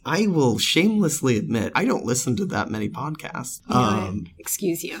I will shamelessly admit, I don't listen to that many podcasts.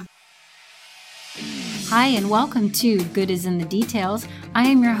 Excuse you. Hi, and welcome to Good is in the Details. I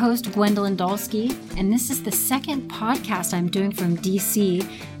am your host, Gwendolyn Dolsky, and this is the second podcast I'm doing from DC,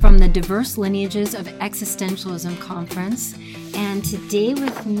 from the Diverse Lineages of Existentialism Conference. And today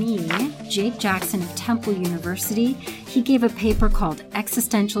with me, Jake Jackson of Temple University. He gave a paper called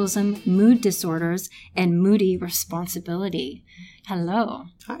Existentialism, Mood Disorders, and Moody Responsibility. Hello.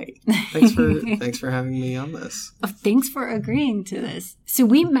 Hi. Thanks for having me on this. Thanks for agreeing to this. So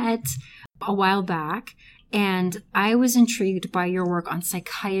we met a while back, and I was intrigued by your work on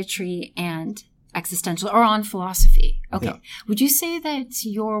psychiatry and existential, or on philosophy. Okay. Yeah. Would you say that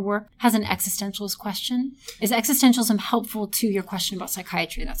your work has an existentialist question? Is existentialism helpful to your question about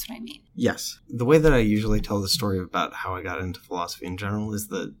psychiatry? That's what I mean. Yes. The way that I usually tell the story about how I got into philosophy in general is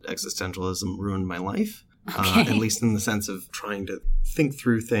that existentialism ruined my life. Okay. At least in the sense of trying to think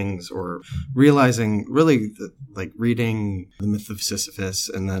through things or realizing really like reading The Myth of Sisyphus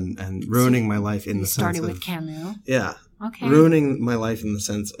and ruining my life in the sense of... started with Camus. Yeah. Okay. Ruining my life in the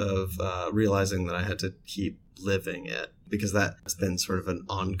sense of realizing that I had to keep living it, because that's been sort of an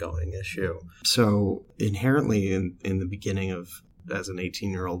ongoing issue. So inherently in the beginning of, as an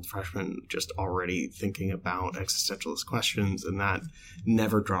 18-year-old freshman, just already thinking about existentialist questions, and that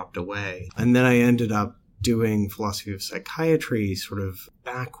never dropped away. And then I ended up doing philosophy of psychiatry sort of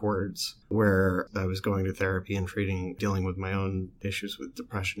backwards, where I was going to therapy and dealing with my own issues with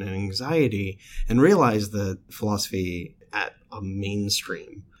depression and anxiety, and realized that philosophy at a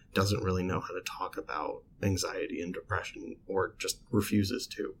mainstream doesn't really know how to talk about anxiety and depression, or just refuses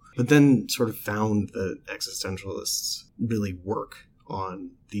to. But then sort of found that existentialists really work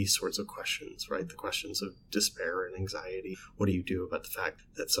on these sorts of questions, right? The questions of despair and anxiety. What do you do about the fact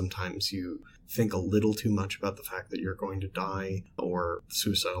that sometimes you think a little too much about the fact that you're going to die, or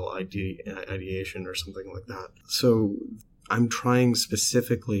suicidal ideation or something like that? So I'm trying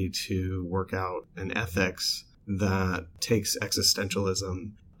specifically to work out an ethics that takes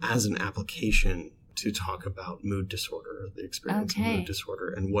existentialism as an application to talk about mood disorder, the experience of mood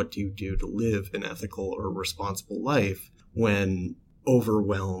disorder, and what do you do to live an ethical or responsible life when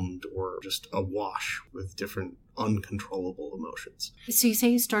overwhelmed or just awash with different uncontrollable emotions. So you say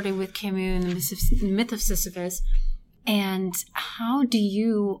you started with Camus and the Myth of Sisyphus. And how do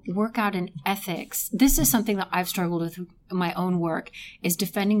you work out an ethics? This is something that I've struggled with in my own work, is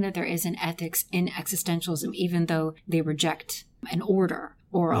defending that there is an ethics in existentialism, even though they reject an order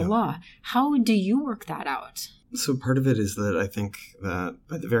or a law. How do you work that out? So part of it is that I think that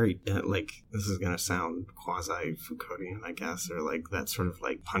by the very, this is going to sound quasi-Foucauldian, I guess, or like that sort of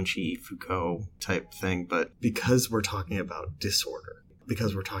like punchy Foucault type thing. But because we're talking about disorder,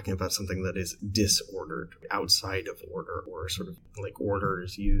 because we're talking about something that is disordered, outside of order, or sort of like order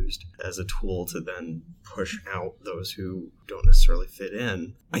is used as a tool to then push out those who don't necessarily fit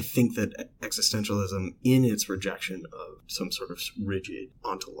in, I think that existentialism, in its rejection of some sort of rigid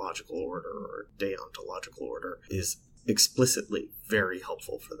ontological order or deontological order, is explicitly very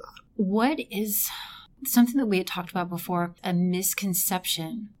helpful for that. What is something that we had talked about before, a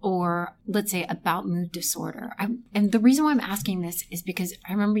misconception, or let's say about mood disorder? And the reason why I'm asking this is because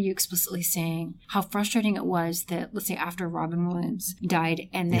I remember you explicitly saying how frustrating it was that, let's say, after Robin Williams died,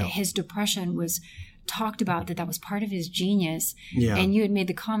 and that his depression was talked about, that was part of his genius. Yeah. And you had made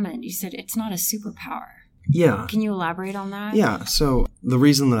the comment, you said, it's not a superpower. Yeah. Can you elaborate on that? Yeah. So the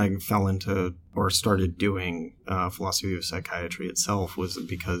reason that I fell into or started doing philosophy of psychiatry itself was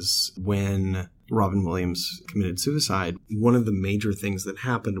because when Robin Williams committed suicide, one of the major things that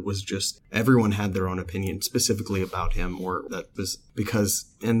happened was just everyone had their own opinion specifically about him, or that was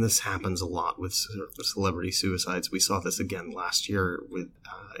because, and this happens a lot with celebrity suicides. We saw this again last year with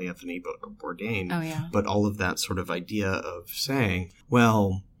Anthony Bourdain. Oh, yeah. But all of that sort of idea of saying,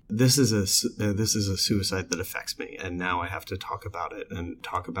 well, this is a suicide that affects me, and now I have to talk about it and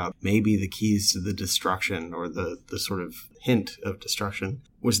talk about maybe the keys to the destruction, or the sort of hint of destruction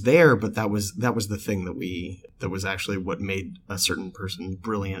was there, but that was the thing that was actually what made a certain person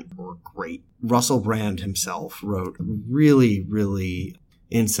brilliant or great. Russell Brand himself wrote a really, really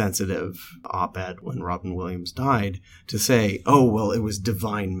insensitive op-ed when Robin Williams died to say, oh, well, it was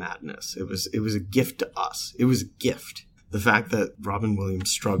divine madness. It was a gift to us. It was a gift. The fact that Robin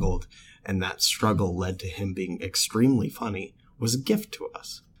Williams struggled, and that struggle led to him being extremely funny, was a gift to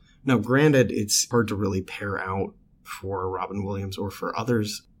us. Now, granted, it's hard to really pair out for Robin Williams or for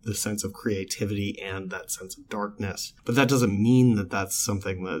others the sense of creativity and that sense of darkness. But that doesn't mean that that's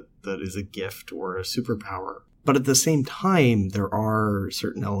something that is a gift or a superpower. But at the same time, there are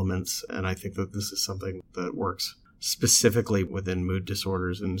certain elements, and I think that this is something that works specifically within mood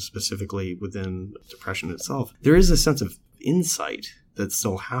disorders and specifically within depression itself, there is a sense of insight that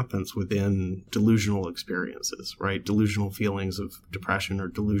still happens within delusional experiences, right? Delusional feelings of depression or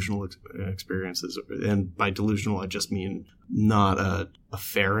delusional experiences. And by delusional, I just mean not a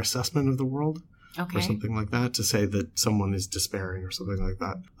fair assessment of the world. Okay. Or something like that, to say that someone is despairing or something like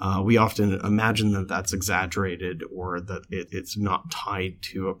that. We often imagine that that's exaggerated or that it's not tied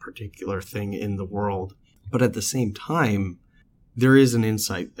to a particular thing in the world. But at the same time, there is an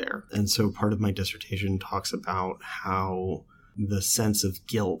insight there. And so part of my dissertation talks about how the sense of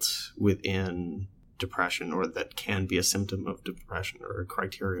guilt within depression, or that can be a symptom of depression or a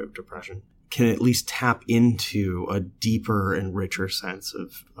criteria of depression, can at least tap into a deeper and richer sense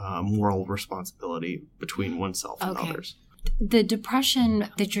of moral responsibility between oneself and others. The depression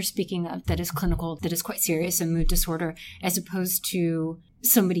that you're speaking of that is clinical, that is quite serious, a mood disorder, as opposed to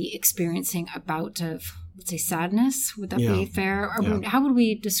somebody experiencing a bout of, let's say, sadness, would that be fair? Or how would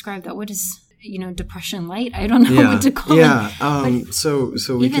we describe that? What is, depression light? I don't know what to call it. So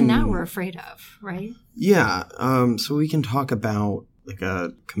we even that we're afraid of, right? Yeah. So we can talk about like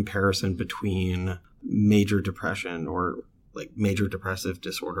a comparison between major depression or like major depressive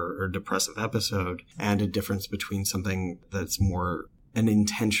disorder or depressive episode and a difference between something that's more an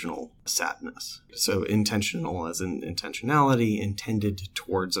intentional sadness. So intentional as in intentionality, intended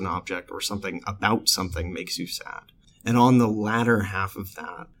towards an object or something about something makes you sad. And on the latter half of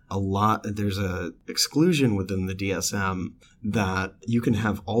that, there's a exclusion within the DSM that you can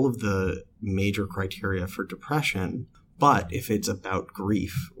have all of the major criteria for depression, but if it's about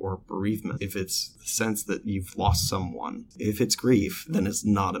grief or bereavement, if it's the sense that you've lost someone, if it's grief, then it's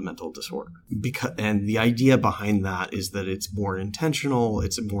not a mental disorder. And the idea behind that is that it's more intentional.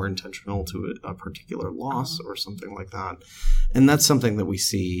 It's more intentional to a particular loss or something like that. And that's something that we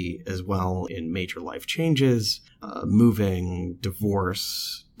see as well in major life changes, moving,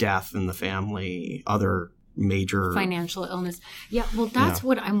 divorce, death in the family, other major financial illness. Yeah, well, that's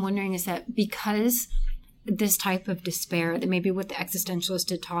what I'm wondering, is that because this type of despair, that maybe what the existentialists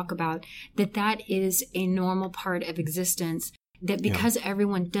did talk about, that is a normal part of existence, that because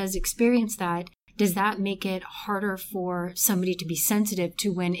everyone does experience that, does that make it harder for somebody to be sensitive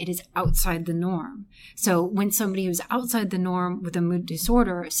to when it is outside the norm? So when somebody who's outside the norm with a mood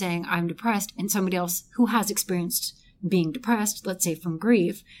disorder saying, I'm depressed, and somebody else who has experienced being depressed, let's say from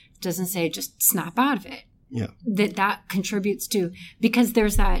grief, doesn't say just snap out of it. Yeah. That contributes to, because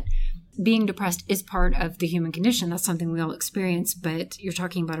there's that, being depressed is part of the human condition. That's something we all experience, but you're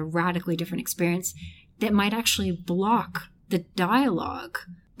talking about a radically different experience that might actually block the dialogue,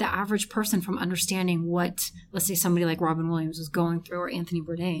 the average person, from understanding what, let's say, somebody like Robin Williams was going through, or Anthony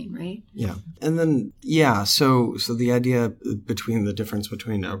Bourdain, right? Yeah. And then, so the idea between the difference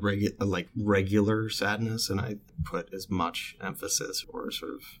between a regular sadness, and I put as much emphasis or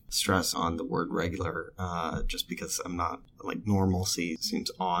sort of stress on the word regular, just because I'm not, like, normalcy seems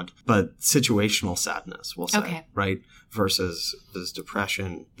odd, but situational sadness, we'll say, right? Versus this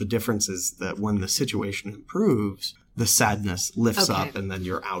depression. The difference is that when the situation improves, the sadness lifts up, and then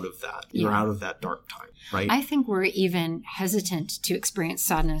you're out of that. You're out of that dark time, right? I think we're even hesitant to experience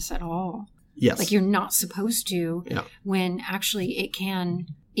sadness at all. Yes. Like, you're not supposed to, when actually it can,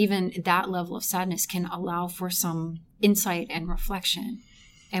 even that level of sadness can allow for some insight and reflection.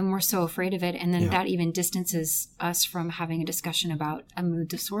 And we're so afraid of it. And then that even distances us from having a discussion about a mood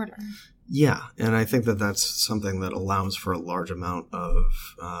disorder. Yeah, and I think that that's something that allows for a large amount of,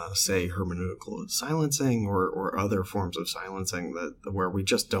 say, hermeneutical silencing or other forms of silencing where we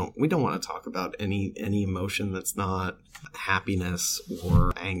don't want to talk about any emotion that's not happiness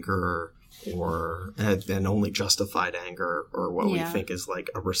or anger and only justified anger, or what we think is like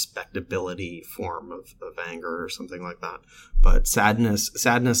a respectability form of anger or something like that. But sadness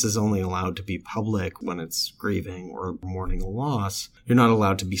is only allowed to be public when it's grieving or mourning a loss. You're not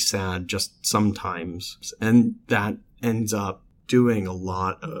allowed to be sad just sometimes. And that ends up doing a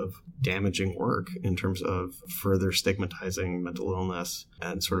lot of damaging work in terms of further stigmatizing mental illness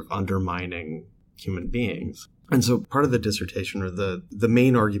and sort of undermining human beings. And so part of the dissertation, or the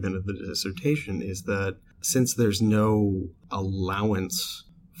main argument of the dissertation, is that since there's no allowance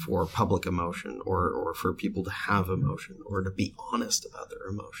for public emotion or for people to have emotion or to be honest about their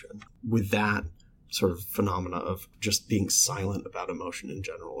emotion, with that sort of phenomena of just being silent about emotion in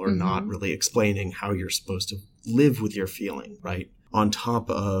general, or not really explaining how you're supposed to live with your feeling, right? On top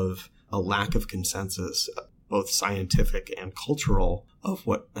of a lack of consensus, both scientific and cultural,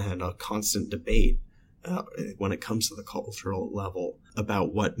 and a constant debate when it comes to the cultural level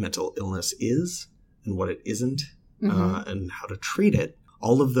about what mental illness is and what it isn't, and how to treat it.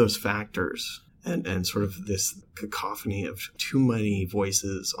 All of those factors and sort of this cacophony of too many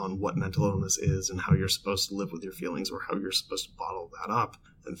voices on what mental illness is and how you're supposed to live with your feelings or how you're supposed to bottle that up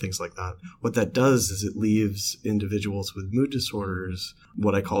and things like that. What that does is it leaves individuals with mood disorders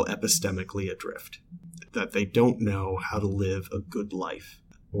what I call epistemically adrift, that they don't know how to live a good life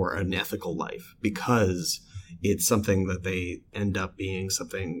or an ethical life because it's something that they end up being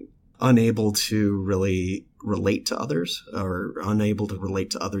something unable to really relate to others, or unable to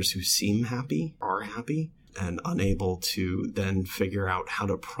relate to others who seem happy, are happy, and unable to then figure out how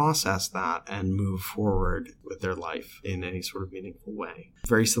to process that and move forward with their life in any sort of meaningful way.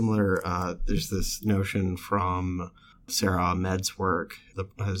 Very similar, there's this notion from Sarah Ahmed's work,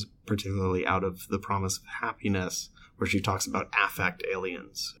 particularly Out of the Promise of Happiness, where she talks about affect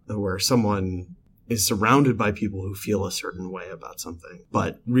aliens, where someone is surrounded by people who feel a certain way about something,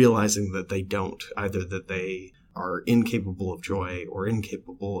 but realizing that they don't, either that they are incapable of joy or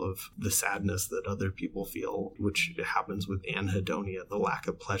incapable of the sadness that other people feel, which happens with anhedonia, the lack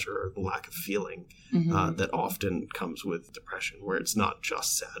of pleasure or the lack of feeling that often comes with depression, where it's not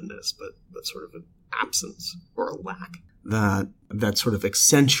just sadness, but sort of an absence or a lack. That sort of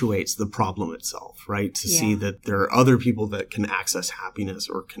accentuates the problem itself, right? To see that there are other people that can access happiness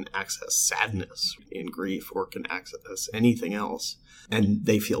or can access sadness in grief or can access anything else, and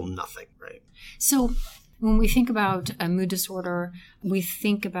they feel nothing, right? So when we think about a mood disorder, we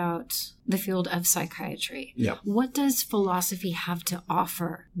think about the field of psychiatry. Yeah. What does philosophy have to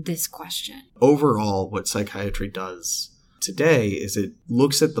offer this question? Overall, what psychiatry does today is it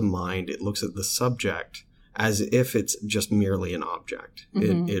looks at the mind, it looks at the subject as if it's just merely an object.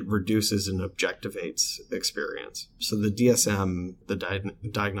 It reduces and objectivates experience. So the DSM, the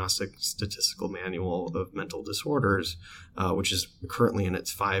Diagnostic Statistical Manual of Mental Disorders, which is currently in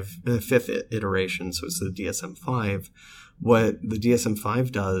its fifth iteration, so it's the DSM-5, what the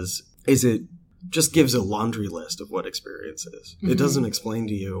DSM-5 does is it just gives a laundry list of what experience is. It doesn't explain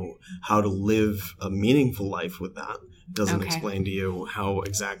to you how to live a meaningful life with that. It doesn't explain to you how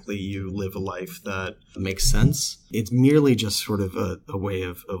exactly you live a life that makes sense. It's merely just sort of a way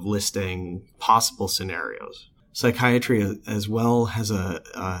of listing possible scenarios. Psychiatry as well has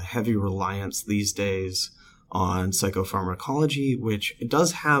a heavy reliance these days on psychopharmacology, which it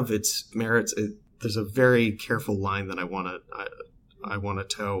does have its merits. There's a very careful line that I want to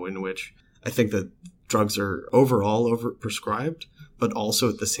toe, in which I think that drugs are overall overprescribed, but also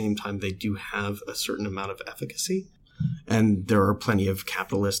at the same time they do have a certain amount of efficacy. And there are plenty of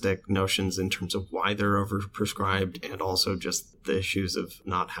capitalistic notions in terms of why they're overprescribed, and also just the issues of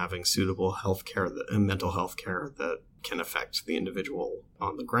not having suitable healthcare and mental health care that can affect the individual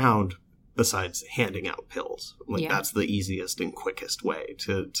on the ground, besides handing out pills. That's the easiest and quickest way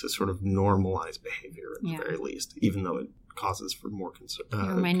to sort of normalize behavior at the very least, even though it causes for more concerns.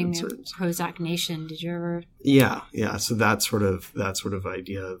 Reminding me of Prozac Nation. Did you ever? Yeah. So that sort of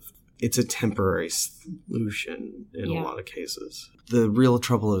idea of it's a temporary solution in a lot of cases. The real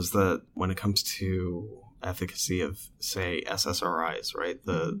trouble is that when it comes to efficacy of, say, SSRIs, right,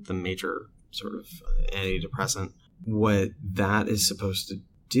 the major sort of antidepressant, what that is supposed to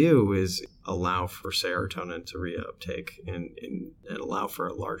do is allow for serotonin to reuptake and allow for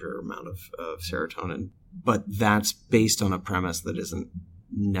a larger amount of serotonin. But that's based on a premise that isn't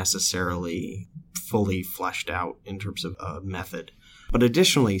necessarily fully fleshed out in terms of a method. But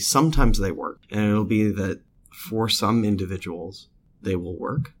additionally, sometimes they work. And it'll be that for some individuals, they will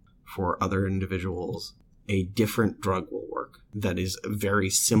work. For other individuals, a different drug will work that is very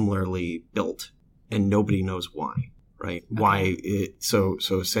similarly built, and nobody knows why. Right? Why it so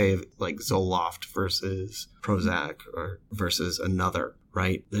say like Zoloft versus Prozac or versus another,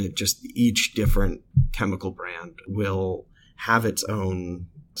 right? Just each different chemical brand will have its own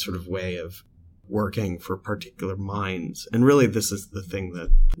sort of way of working for particular minds. And really this is the thing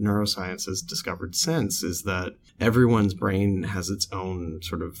that neuroscience has discovered since, is that everyone's brain has its own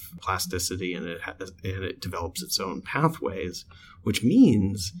sort of plasticity, and it develops its own pathways, which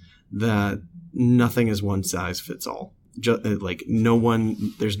means that nothing is one size fits all. There's no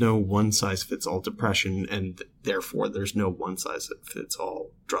one size fits all depression, and therefore there's no one size fits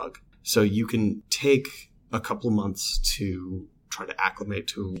all drug. So you can take a couple of months to try to acclimate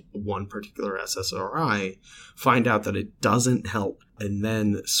to one particular SSRI, find out that it doesn't help, and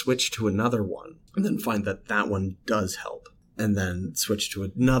then switch to another one, and then find that that one does help, and then switch to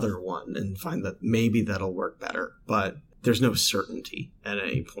another one and find that maybe that'll work better. But there's no certainty at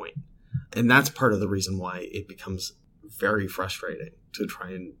any point. And that's part of the reason why it becomes very frustrating to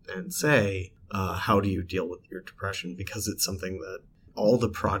try and say, how do you deal with your depression? Because it's something that all the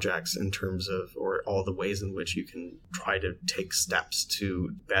projects in terms of, or all the ways in which you can try to take steps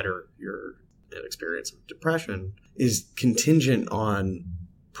to better your an experience of depression is contingent on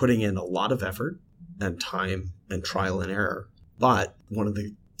putting in a lot of effort and time and trial and error. But one of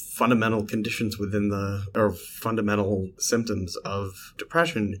the fundamental conditions or fundamental symptoms of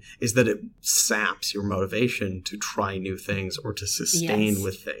depression is that it saps your motivation to try new things or to sustain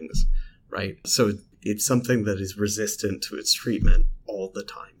with things, right? So it's something that is resistant to its treatment all the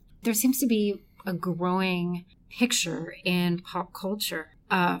time. There seems to be a growing picture in pop culture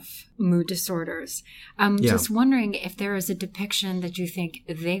of mood disorders. I'm just wondering if there is a depiction that you think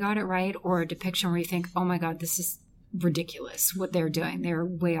they got it right, or a depiction where you think, oh my God, this is ridiculous what they're doing. They're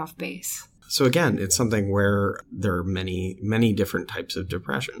way off base. So again, it's something where there are many, many different types of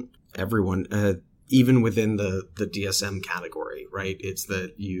depression. Everyone, even within the DSM category, right? It's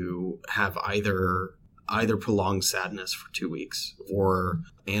that you have either prolonged sadness for 2 weeks or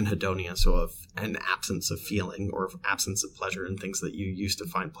anhedonia, so an absence of feeling or absence of pleasure in things that you used to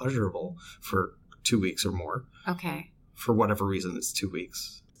find pleasurable for 2 weeks or more. Okay. For whatever reason, it's 2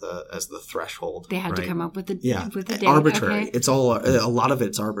 weeks as the threshold. They had to come up with the date. Arbitrary. Okay. It's all a lot of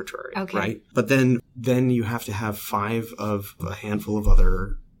it's arbitrary, right? But then you have to have 5 of a handful of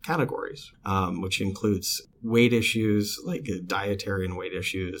other categories, which includes weight issues, like dietary and weight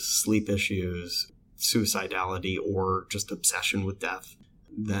issues, sleep issues, suicidality, or just obsession with death.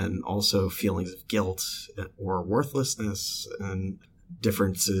 Then also feelings of guilt or worthlessness and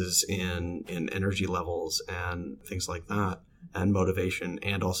differences in energy levels and things like that, and motivation,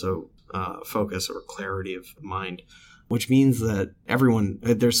 and also focus or clarity of mind, which means that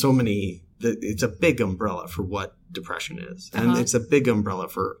there's so many, it's a big umbrella for what depression is. And it's a big umbrella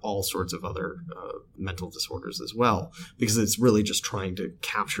for all sorts of other mental disorders as well, because it's really just trying to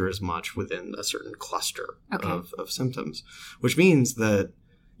capture as much within a certain cluster of symptoms, which means that,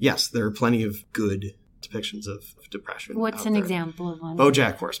 yes, there are plenty of good depictions of depression. What's an example of one?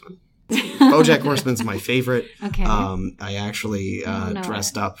 BoJack Horseman. BoJack Horseman's my favorite. Okay. I actually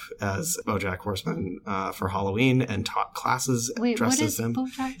dressed up as BoJack Horseman for Halloween and taught classes dressed as him.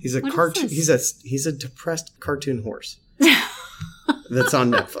 BoJack? He's a depressed cartoon horse that's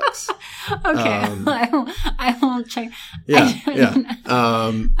on Netflix. Okay, I won't check. Yeah.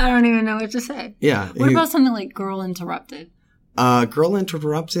 I don't even know what to say. Yeah. What about something like Girl Interrupted? Girl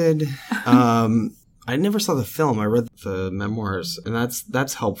Interrupted. I never saw the film. I read the memoirs, and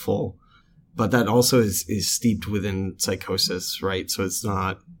that's helpful. But that also is steeped within psychosis, right? So it's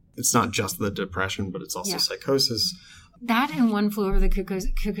not just the depression, but it's also psychosis. That and One Flew Over the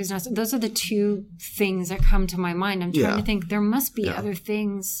Cuckoo's Nest. Those are the two things that come to my mind. I'm trying to think. There must be other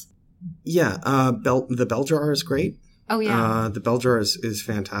things. Yeah. The Bell Jar is great. Oh, yeah. The Bell Jar is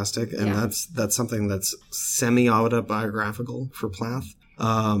fantastic. And that's something that's semi-autobiographical for Plath.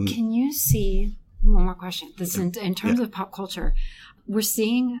 Can you see... One more question. This in terms of pop culture, we're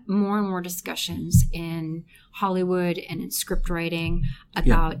seeing more and more discussions in Hollywood and in script writing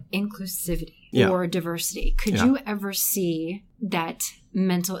about inclusivity or diversity. Could you ever see that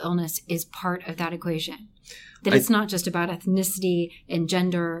mental illness is part of that equation? That it's not just about ethnicity and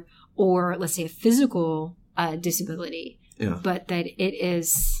gender or, let's say, a physical disability, but that it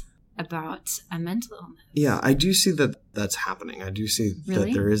is about a mental illness. Yeah, I do see that's happening. I do see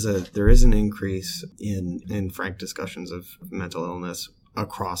that there is an increase in frank discussions of mental illness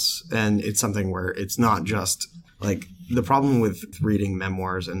across, and it's something where it's not just like the problem with reading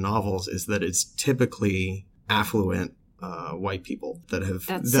memoirs and novels is that it's typically affluent white people that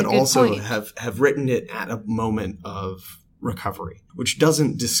have written it at a moment of recovery, which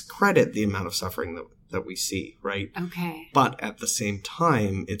doesn't discredit the amount of suffering that we see, right? Okay. But at the same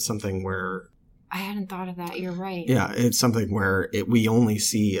time, it's something where... I hadn't thought of that. You're right. Yeah, it's something where we only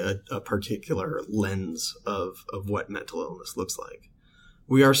see a particular lens of what mental illness looks like.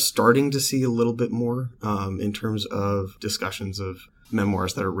 We are starting to see a little bit more in terms of discussions of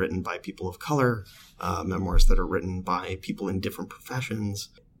memoirs that are written by people of color, memoirs that are written by people in different professions,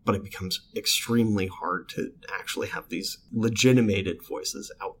 but it becomes extremely hard to actually have these legitimated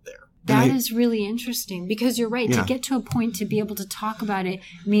voices out there. That is really interesting because you're right. To get to a point to be able to talk about it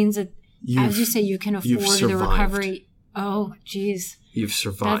means that, as you say, you can afford the recovery. Oh, geez. You've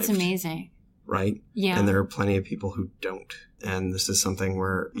survived. That's amazing. Right? Yeah. And there are plenty of people who don't. And this is something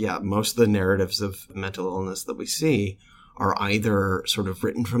where, most of the narratives of mental illness that we see are either sort of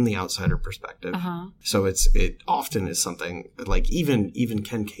written from the outsider perspective. So it often is something like even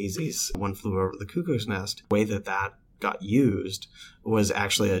Ken Kesey's One Flew Over the Cuckoo's Nest, the way that got used was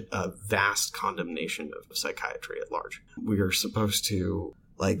actually a vast condemnation of psychiatry at large. We are supposed to,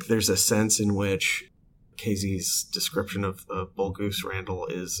 there's a sense in which Kesey's description of Bull Goose Randall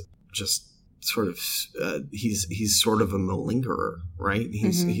is just sort of he's sort of a malingerer, right?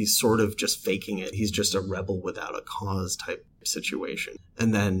 He's sort of just faking it. He's just a rebel without a cause type situation.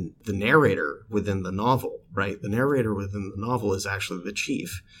 And then the narrator within the novel, right? The narrator within the novel is actually the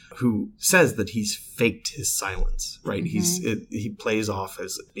chief, who says that he's faked his silence, right? He plays off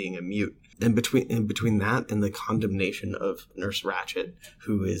as being a mute. And between that and the condemnation of Nurse Ratched,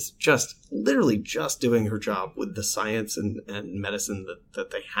 who is literally just doing her job with the science and medicine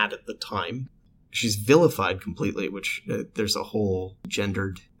that they had at the time, she's vilified completely, which there's a whole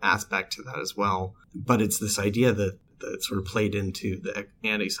gendered aspect to that as well. But it's this idea that sort of played into the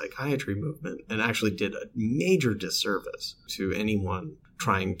anti-psychiatry movement and actually did a major disservice to anyone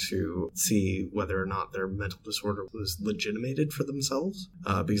trying to see whether or not their mental disorder was legitimated for themselves,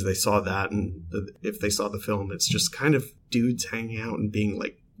 because they saw that, and if they saw the film, it's just kind of dudes hanging out and being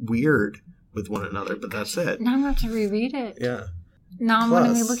like weird with one another, but that's it. Now I'm going to have to reread it. Yeah. Now I'm going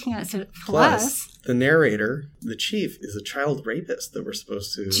to be looking at it. So plus, the narrator, the chief, is a child rapist that we're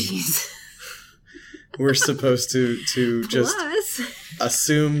supposed to... Jeez. We're supposed to just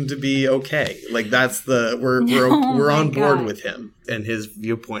assume to be okay. Like that's we're on board with him and his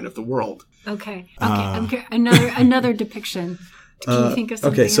viewpoint of the world. Okay. Another depiction. Can you think of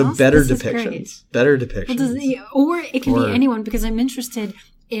something else? Okay, so better depictions. Better depictions. Or it can be anyone, because I'm interested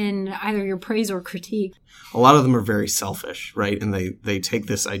in either your praise or critique. A lot of them are very selfish, right? And they take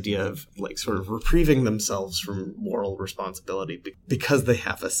this idea of like sort of reprieving themselves from moral responsibility because they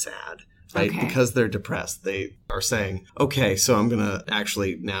have a sad. Right? Okay. Because they're depressed, they are saying, okay, so I'm going to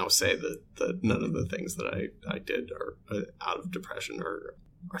actually now say that none of the things that I did are out of depression or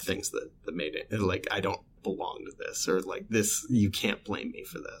things that made it. Like, I don't belong to this, or like this, you can't blame me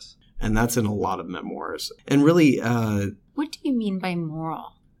for this. And that's in a lot of memoirs. And really... what do you mean by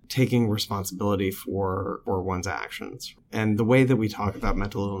moral? Taking responsibility for one's actions. And the way that we talk about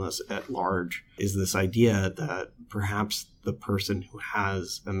mental illness at large is this idea that perhaps the person who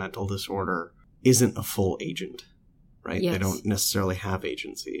has a mental disorder isn't a full agent, right? Yes. They don't necessarily have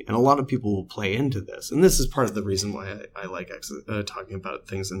agency. And a lot of people will play into this. And this is part of the reason why I like talking about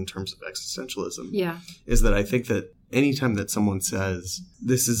things in terms of existentialism. Yeah. Is that I think that anytime that someone says,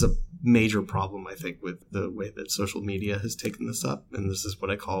 this is a major problem, I think, with the way that social media has taken this up, and this is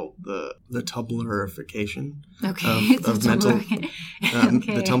what I call the Tumblrification of mental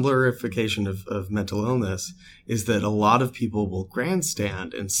the Tumblrification of mental illness, is that a lot of people will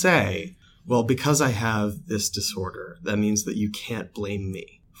grandstand and say, well, because I have this disorder, that means that you can't blame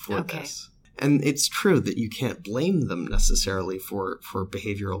me for this. And it's true that you can't blame them necessarily for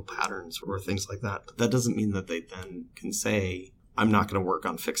behavioral patterns or things like that. But that doesn't mean that they then can say, I'm not going to work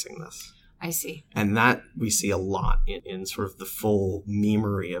on fixing this. I see. And that we see a lot in sort of the full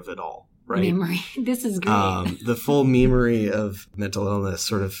memery of it all, right? Memery. This is great. The full memery of mental illness,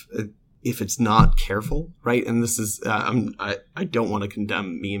 sort of, if it's not careful, right? And this is, I don't want to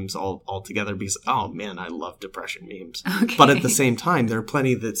condemn memes altogether because, oh man, I love depression memes. Okay. But at the same time, there are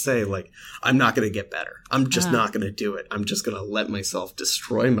plenty that say like, I'm not going to get better. I'm just not going to do it. I'm just going to let myself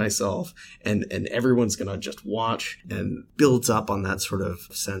destroy myself, and everyone's going to just watch, and builds up on that sort of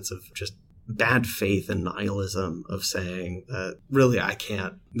sense of just bad faith and nihilism of saying that really I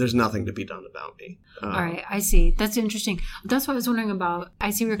can't, there's nothing to be done about me. All right, I see. That's interesting. That's what I was wondering about. I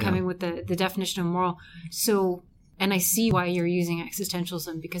see where you're coming with the definition of moral. So, and I see why you're using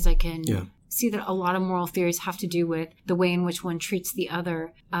existentialism, because I can see that a lot of moral theories have to do with the way in which one treats the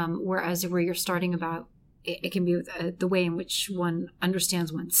other, whereas where you're starting about, it can be with, the way in which one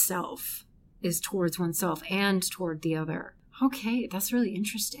understands oneself is towards oneself and toward the other. Okay, that's really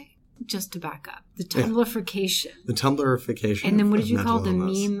interesting. Just to back up, the Tumblrification. The Tumblrification. And then what did you call the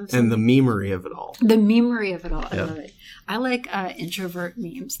meme? And the memery of it all. The memery of it all. I love it. I like introvert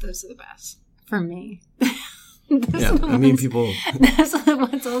memes. Those are the best for me. I mean, people. Those are the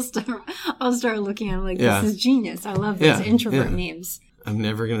ones I'll start looking at. Like, this is genius. I love these introvert memes. I'm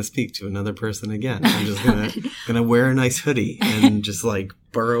never going to speak to another person again. I'm just gonna wear a nice hoodie and just like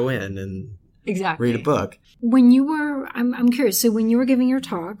burrow in and read a book. When you were, I'm curious. So when you were giving your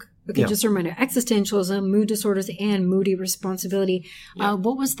talk. Okay, just a reminder, existentialism, mood disorders, and moody responsibility.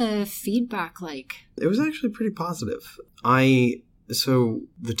 What was the feedback like? It was actually pretty positive. So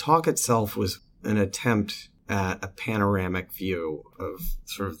the talk itself was an attempt at a panoramic view of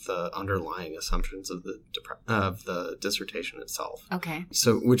sort of the underlying assumptions of the dissertation itself. Okay.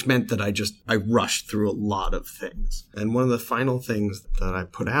 So, which meant that I rushed through a lot of things. And one of the final things that I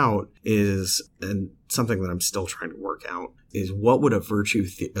put out is, and something that I'm still trying to work out, is what would an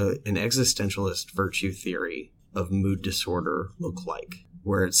existentialist virtue theory of mood disorder look like?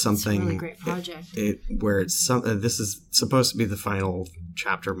 where it's something. It's a really great project. This is supposed to be the final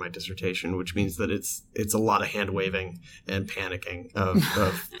chapter of my dissertation, which means that it's a lot of hand waving and panicking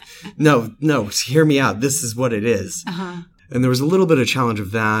of no, hear me out. This is what it is. Uh-huh. And there was a little bit of challenge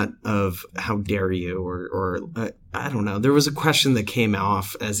of that, of how dare you, or I don't know. There was a question that came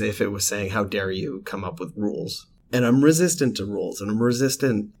off as if it was saying, how dare you come up with rules? And I'm resistant to rules,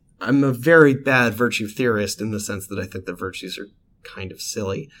 and I'm a very bad virtue theorist in the sense that I think that virtues are kind of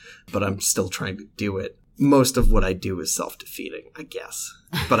silly, but I'm still trying to do it. Most of what I do is self-defeating, I guess.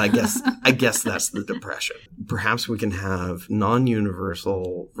 But I guess that's the depression. Perhaps we can have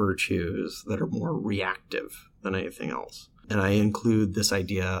non-universal virtues that are more reactive than anything else. And I include this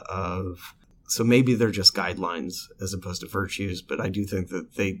idea of, so maybe they're just guidelines as opposed to virtues, but I do think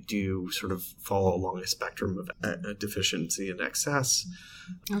that they do sort of follow along a spectrum of deficiency and excess.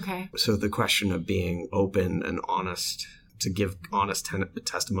 Okay. So the question of being open and honest, to give honest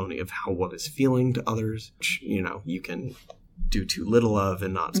testimony of how one is feeling to others, which, you can do too little of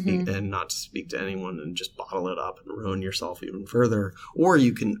and not speak and not speak to anyone and just bottle it up and ruin yourself even further. Or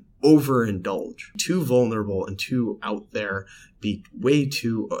you can overindulge, too vulnerable and too out there, be way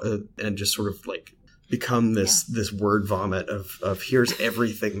too and just sort of like become this word vomit of here's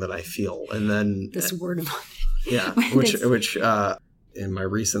everything that I feel, and then this word vomit. Yeah, which in my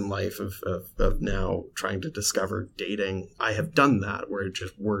recent life of now trying to discover dating, I have done that, where it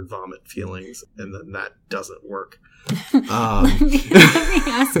just word vomit feelings, and then that doesn't work. Let me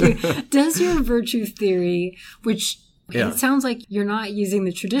ask you, does your virtue theory, which it sounds like you're not using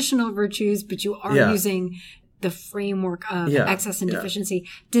the traditional virtues, but you are using the framework of excess and deficiency,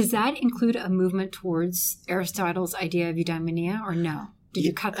 does that include a movement towards Aristotle's idea of eudaimonia, or no? Did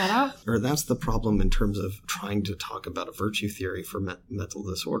you cut that out? Or that's the problem in terms of trying to talk about a virtue theory for mental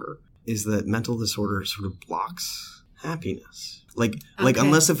disorder, is that mental disorder sort of blocks happiness. Like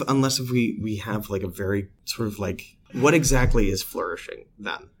unless if we have like a very sort of like, what exactly is flourishing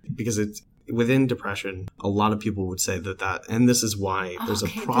then? Because it's within depression, a lot of people would say that, and this is why there's a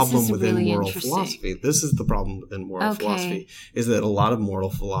problem within really moral philosophy. This is the problem within moral philosophy, is that a lot of moral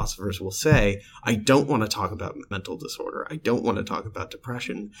philosophers will say, I don't want to talk about mental disorder. I don't want to talk about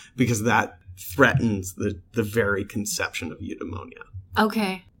depression, because that threatens the very conception of eudaimonia.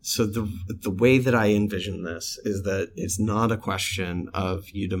 Okay. So the way that I envision this is that it's not a question of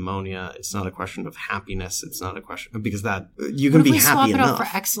eudaimonia. It's not a question of happiness. It's not a question, because that you can be happy enough. What if we swap it out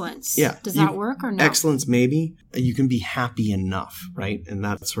for excellence? Yeah. Does that work or no? Excellence, maybe. You can be happy enough, right? And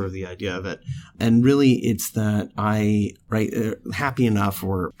that's sort of the idea of it. And really it's that happy enough,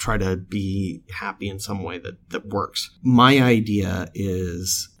 or try to be happy in some way that works. My idea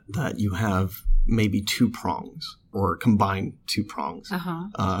is that you have maybe two prongs, or combine two prongs.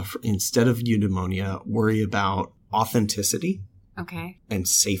 Instead of eudaimonia, worry about authenticity and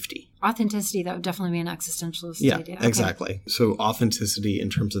safety. Authenticity, that would definitely be an existentialist idea. Yeah, exactly. So authenticity in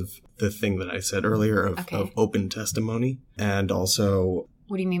terms of the thing that I said earlier of open testimony, and also...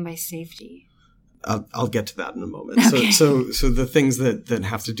 What do you mean by safety? I'll get to that in a moment. Okay. So the things that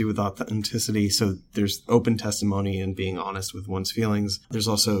have to do with authenticity, so there's open testimony and being honest with one's feelings. There's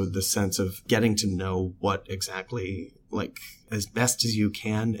also the sense of getting to know what exactly, like, as best as you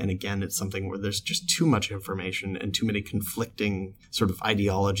can. And again, it's something where there's just too much information and too many conflicting sort of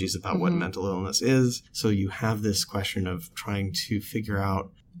ideologies about what mental illness is. So you have this question of trying to figure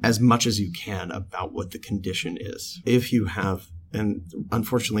out as much as you can about what the condition is. If you have... And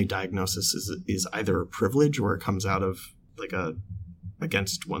unfortunately, diagnosis is either a privilege, or it comes out of like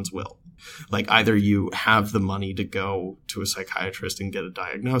against one's will. Like, either you have the money to go to a psychiatrist and get a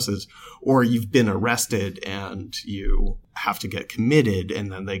diagnosis, or you've been arrested and you have to get committed,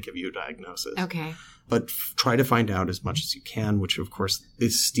 and then they give you a diagnosis. Okay. But try to find out as much as you can, which of course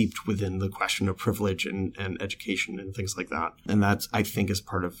is steeped within the question of privilege and education and things like that. And that, I think, is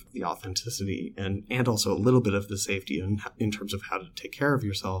part of the authenticity and also a little bit of the safety in terms of how to take care of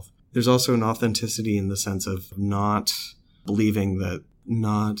yourself. There's also an authenticity in the sense of not believing that,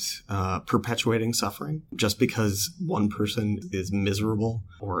 not perpetuating suffering. Just because one person is miserable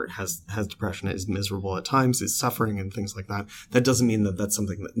or has depression, is miserable at times, is suffering and things like that, that doesn't mean that that's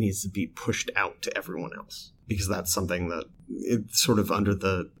something that needs to be pushed out to everyone else. Because that's something that it's sort of under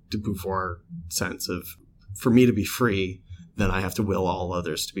the de Beauvoir sense of, for me to be free, then I have to will all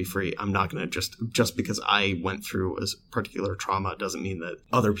others to be free. I'm not going to just because I went through a particular trauma doesn't mean that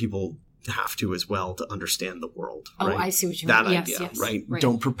other people have to as well to understand the world. Right? Oh, I see what you mean. That idea, right?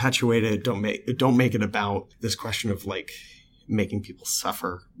 Don't perpetuate it. Don't make it about this question of like making people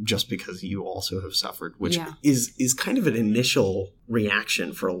suffer just because you also have suffered, which is kind of an initial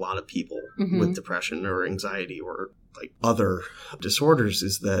reaction for a lot of people with depression or anxiety or like other disorders,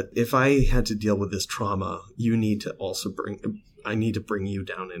 is that if I had to deal with this trauma, you need to also I need to bring you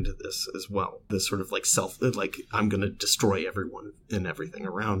down into this as well. This sort of like I'm going to destroy everyone and everything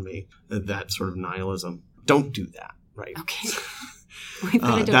around me. That sort of nihilism. Don't do that, right? Okay.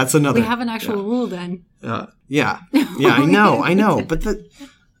 That's another. We have an actual rule then. Yeah, I know. But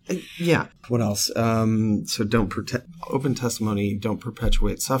What else? So don't open testimony. Don't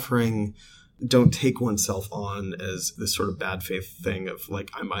perpetuate suffering. Don't take oneself on as this sort of bad faith thing of like,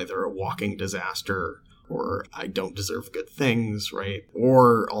 I'm either a walking disaster or I don't deserve good things, right?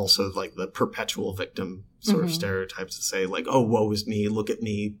 Or also like the perpetual victim sort of stereotypes to say like, oh, woe is me, look at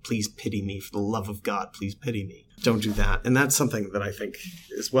me, please pity me, for the love of God, please pity me. Don't do that. And that's something that I think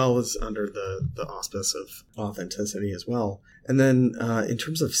as well is under the auspice of authenticity as well. And then in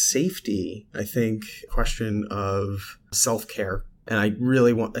terms of safety, I think question of self-care. And I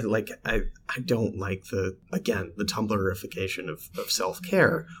really want, I don't like the Tumblrification of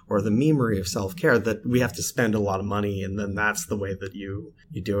self-care or the memery of self-care, that we have to spend a lot of money and then that's the way that you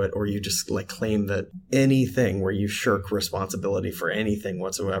do it. Or you just like claim that anything where you shirk responsibility for anything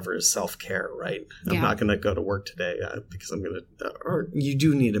whatsoever is self-care, right? Yeah. I'm not going to go to work today because I'm going to, or you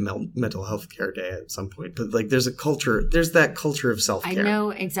do need a mental health care day at some point. But like there's that culture of self-care. I know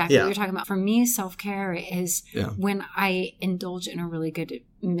exactly what you're talking about. For me, self-care is when I indulge in a really good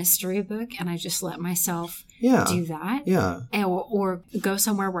mystery book and I just let myself do that. Yeah. Or go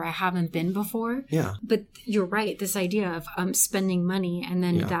somewhere where I haven't been before. Yeah. But you're right. This idea of spending money and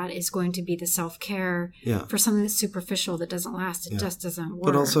then that is going to be the self-care for something that's superficial that doesn't last. It just doesn't work.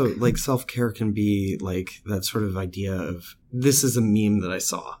 But also like self-care can be like that sort of idea of, this is a meme that I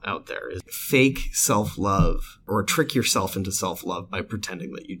saw out there, is fake self-love or trick yourself into self-love by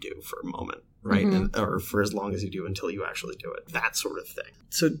pretending that you do for a moment. Right. Or for as long as you do until you actually do it. That sort of thing.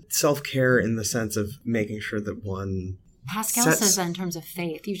 So self-care in the sense of making sure that one Pascal says that in terms of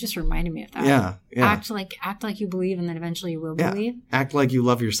faith. You just reminded me of that. Yeah. Act like you believe and then eventually you will believe. Act like you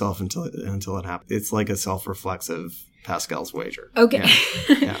love yourself until it happens. It's like a self-reflexive Pascal's wager. Okay.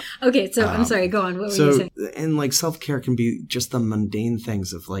 Okay, so I'm sorry, go on. What were you saying? And like self-care can be just the mundane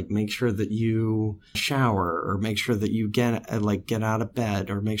things of like make sure that you shower or make sure that you get out of bed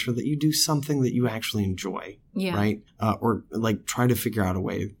or make sure that you do something that you actually enjoy. Yeah. Right? Or like try to figure out a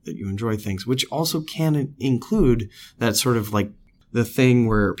way that you enjoy things, which also can include that sort of like the thing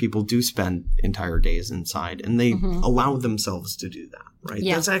where people do spend entire days inside and they allow themselves to do that. Right.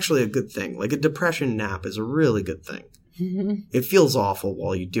 Yeah. That's actually a good thing. Like a depression nap is a really good thing. It feels awful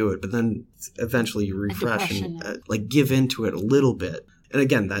while you do it, but then eventually you refresh and like give into it a little bit. And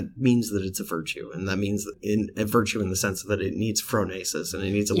again, that means that it's a virtue. And that means a virtue in the sense that it needs phronesis and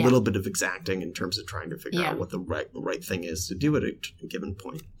it needs a little bit of exacting in terms of trying to figure out what the right thing is to do at a given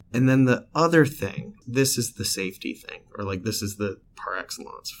point. And then the other thing, this is the safety thing, or like this is the par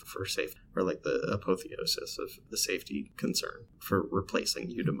excellence for safety, or like the apotheosis of the safety concern for replacing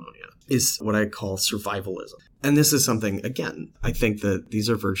eudaimonia, is what I call survivalism. And this is something, again, I think that these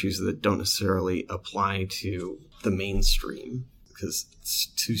are virtues that don't necessarily apply to the mainstream, because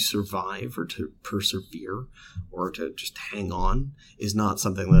to survive or to persevere or to just hang on is not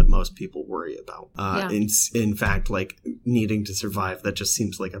something that most people worry about. In fact, like needing to survive, that just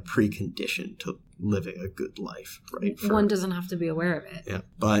seems like a precondition to living a good life, right? One doesn't have to be aware of it. Yeah.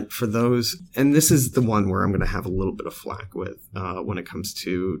 But for those, and this is the one where I'm going to have a little bit of flack with when it comes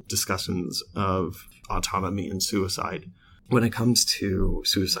to discussions of autonomy and suicide. When it comes to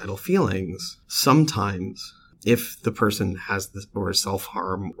suicidal feelings, sometimes if the person has this, or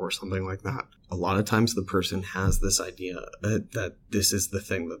self-harm or something like that, a lot of times the person has this idea that this is the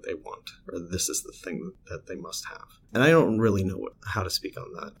thing that they want, or this is the thing that they must have. And I don't really know how to speak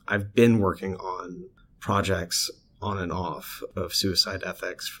on that. I've been working on projects on and off of suicide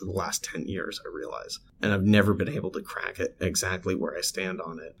ethics for the last 10 years, I realize. And I've never been able to crack it exactly where I stand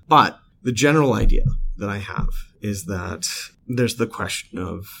on it. But the general idea that I have is that there's the question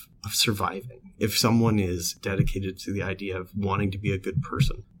of surviving. If someone is dedicated to the idea of wanting to be a good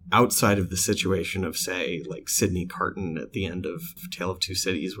person, outside of the situation of, say, like Sidney Carton at the end of Tale of Two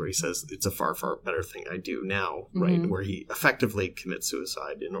Cities, where he says, it's a far, far better thing I do now, right? Where he effectively commits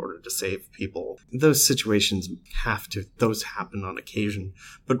suicide in order to save people. Those situations those happen on occasion.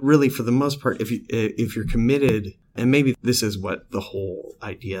 But really, for the most part, if you're committed, and maybe this is what the whole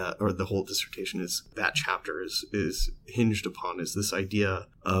idea or the whole dissertation is, that chapter is hinged upon, is this idea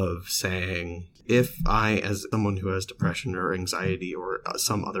of saying, if I, as someone who has depression or anxiety or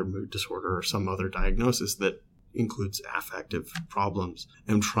some other mood disorder or some other diagnosis that includes affective problems,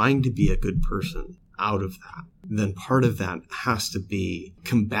 am trying to be a good person out of that, then part of that has to be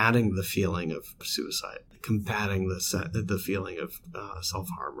combating the feeling of suicide, combating the feeling of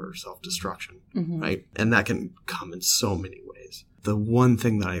self-harm or self-destruction, right? And that can come in so many ways. The one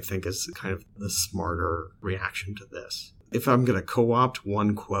thing that I think is kind of the smarter reaction to this, if I'm going to co-opt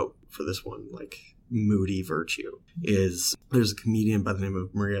one quote for this one, like moody virtue, is there's a comedian by the name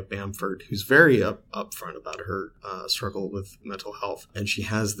of Maria Bamford who's very upfront about her struggle with mental health. And she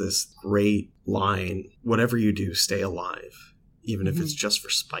has this great line, whatever you do, stay alive, even if it's just for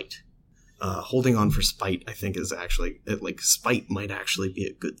spite. Holding on for spite, I think, is actually, spite might actually be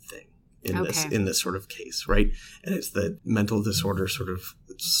a good thing in this sort of case, right? And it's that mental disorder sort of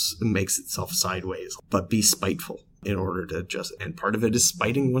makes itself sideways, but be spiteful in order to and part of it is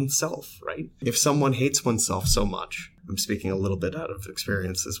spiting oneself, right? If someone hates oneself so much, I'm speaking a little bit out of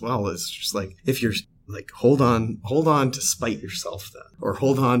experience as well, is just like, if you're like, hold on to spite yourself then, or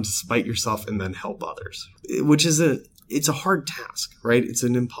hold on to spite yourself and then help others, which is it's a hard task, right? It's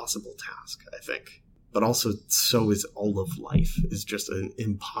an impossible task, I think. But also, so is all of life, is just an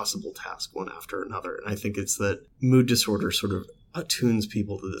impossible task, one after another. And I think it's that mood disorder sort of attunes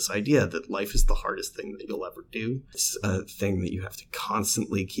people to this idea that life is the hardest thing that you'll ever do. It's a thing that you have to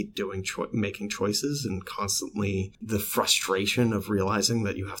constantly keep doing, making choices, and constantly the frustration of realizing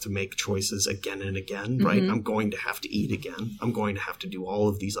that you have to make choices again and again, right? I'm going to have to eat again. I'm going to have to do all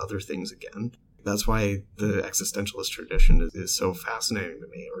of these other things again. That's why the existentialist tradition is so fascinating to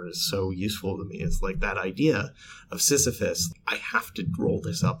me, or is so useful to me. Is like that idea of Sisyphus, I have to roll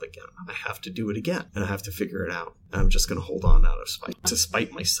this up again. I have to do it again, and I have to figure it out. And I'm just going to hold on out of spite, to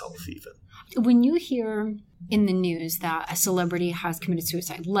spite myself even. When you hear in the news that a celebrity has committed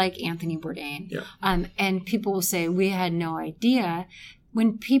suicide, like Anthony Bourdain, and people will say, we had no idea.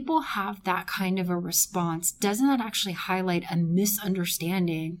 When people have that kind of a response, doesn't that actually highlight a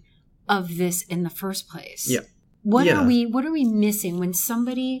misunderstanding of this in the first place? Yeah. What are we missing when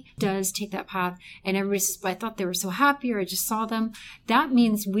somebody does take that path and everybody says, but I thought they were so happy, or I just saw them? That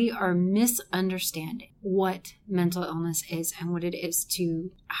means we are misunderstanding what mental illness is and what it is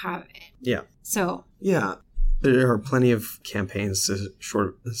to have it. Yeah. So. Yeah. There are plenty of campaigns to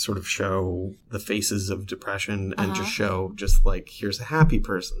sort of show the faces of depression and just show just like, here's a happy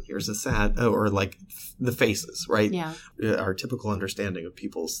person, here's a sad, or like the faces, right? Yeah. Our typical understanding of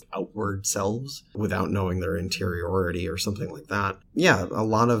people's outward selves without knowing their interiority or something like that. Yeah, a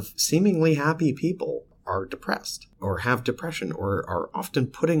lot of seemingly happy people are depressed or have depression or are often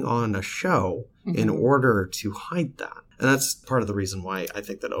putting on a show in order to hide that. And that's part of the reason why I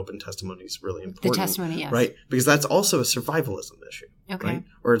think that open testimony is really important. The testimony, yes. Right? Because that's also a survivalism issue. Okay. Right?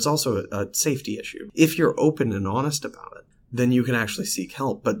 Or it's also a safety issue. If you're open and honest about it, then you can actually seek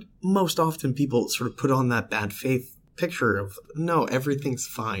help. But most often people sort of put on that bad faith picture of, no, everything's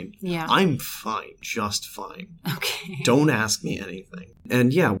fine. Yeah. I'm fine. Just fine. Okay. Don't ask me anything.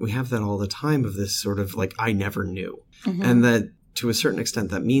 And yeah, we have that all the time of this sort of like, I never knew. And that, to a certain extent,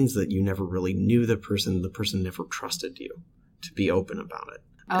 that means that you never really knew the person never trusted you to be open about it.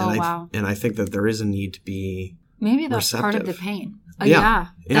 Oh, wow. And I think that there is a need to be maybe that's receptive. part of the pain. Oh, yeah.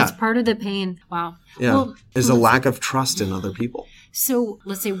 That's part of the pain. Wow. Yeah. Well, there's a lack of trust in other people. So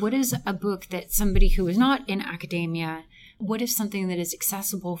let's say, what is a book that somebody who is not in academia, what is something that is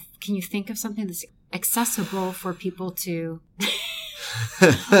accessible? Can you think of something that's accessible for people to... Or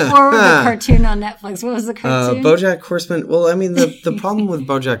the cartoon on Netflix. What was the cartoon? BoJack Horseman. Well, I mean, the problem with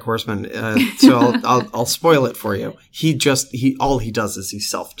BoJack Horseman. So I'll spoil it for you. All he does is he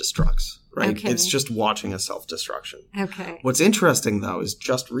self-destructs. Right. Okay. It's just watching a self-destruction. Okay. What's interesting though is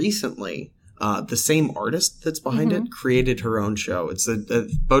just recently, the same artist that's behind it created her own show. It's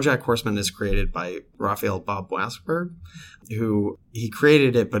BoJack Horseman is created by Raphael Bob Wassberg, who he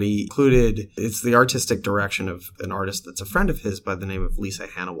created it, but he included, it's the artistic direction of an artist that's a friend of his by the name of Lisa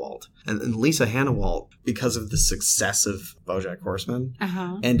Hannawalt. And Lisa Hannawalt, because of the success of BoJack Horseman,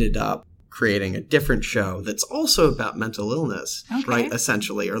 ended up creating a different show that's also about mental illness, right?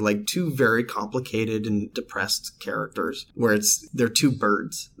 Essentially, or like two very complicated and depressed characters where they're two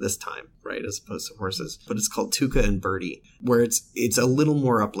birds this time, right? As opposed to horses, but it's called Tuca and Birdie, where it's a little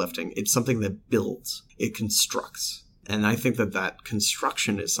more uplifting. It's something that builds, it constructs. And I think that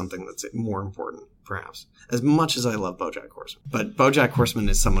construction is something that's more important, perhaps, as much as I love BoJack Horseman. But BoJack Horseman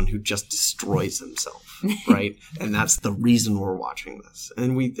is someone who just destroys himself, right? And that's the reason we're watching this.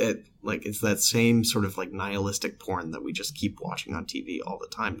 And it's that same sort of like nihilistic porn that we just keep watching on TV all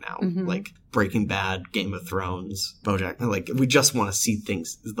the time now. Like Breaking Bad, Game of Thrones, BoJack. Like, we just want to see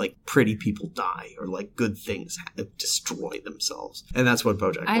things like pretty people die or like good things destroy themselves. And that's what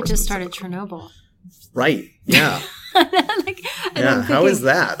BoJack Horseman is. I just started Chernobyl. Right. Yeah. Like, yeah. How is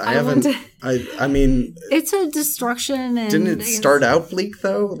that? I mean, it's a destruction. And didn't it start out bleak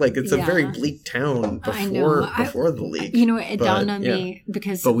though? Like it's a very Yeah. bleak town before the leak. It dawned on me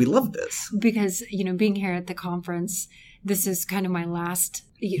But we love this. because, being here at the conference, this is kind of my last,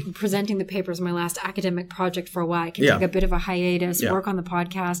 presenting the papers, my last academic project for a while. I can take a bit of a hiatus, work on the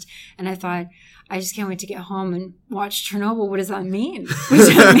podcast. And I thought, I just can't wait to get home and watch Chernobyl. What does that mean? What does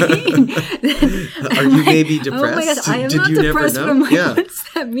that mean? Are you maybe depressed? Oh my gosh, I am Did not you depressed, never but I'm know? like, what does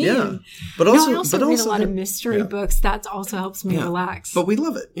that mean? Yeah. But I also read a lot of mystery books. That also helps me relax. But we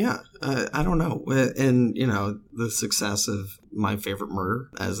love it. Yeah. I don't know. And, the success of My Favorite Murder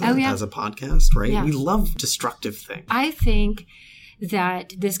as a podcast, right? Yeah. We love destructive things. I think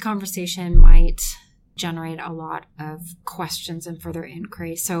that this conversation might generate a lot of questions and further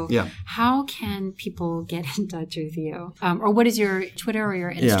inquiry. So how can people get in touch with you? Or what is your Twitter or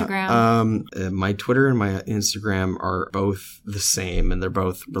your Instagram? Yeah. My Twitter and my Instagram are both the same, and they're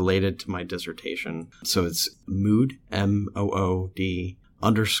both related to my dissertation. So it's Mood, MOOD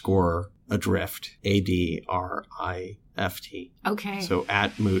 _adrift, ADRIFT. Okay. So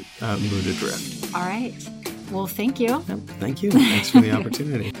at Mood Adrift. All right. Well, thank you. Yep, thank you. Thanks for the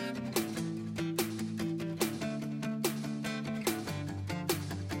opportunity.